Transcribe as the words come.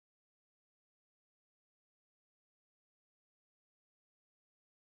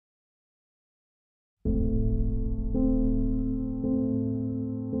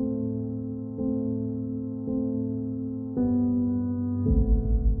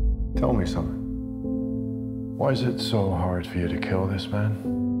Tell me something. Why is it so hard for you to kill this man?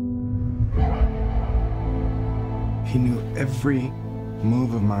 He knew every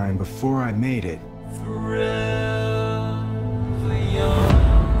move of mine before I made it.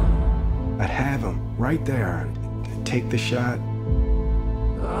 I'd have him right there, take the shot.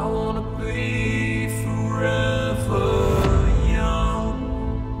 I wanna be forever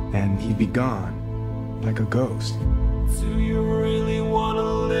young. And he'd be gone, like a ghost. Do you really wanna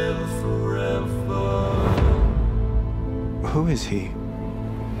live forever? Who is he? Do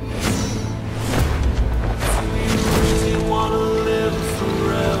you really wanna live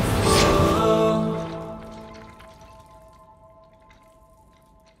forever?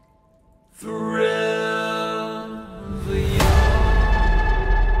 Forever young.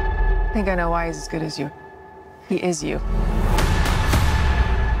 I think I know why he's as good as you. He is you.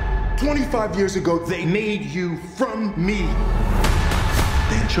 25 years ago, they made you from me.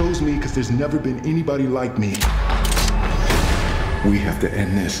 They chose me because there's never been anybody like me. We have to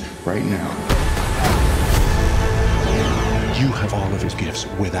end this right now. You have all of his gifts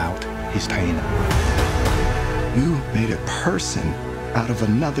without his pain. You made a person out of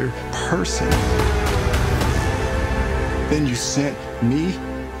another person. Then you sent me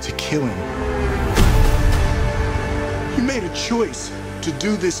to kill him. You made a choice to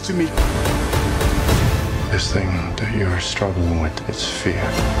do this to me. This thing that you're struggling with, it's fear.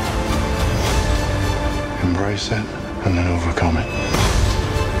 Embrace it and then overcome it.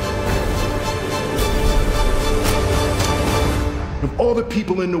 Of all the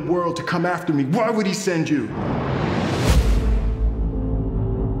people in the world to come after me, why would he send you?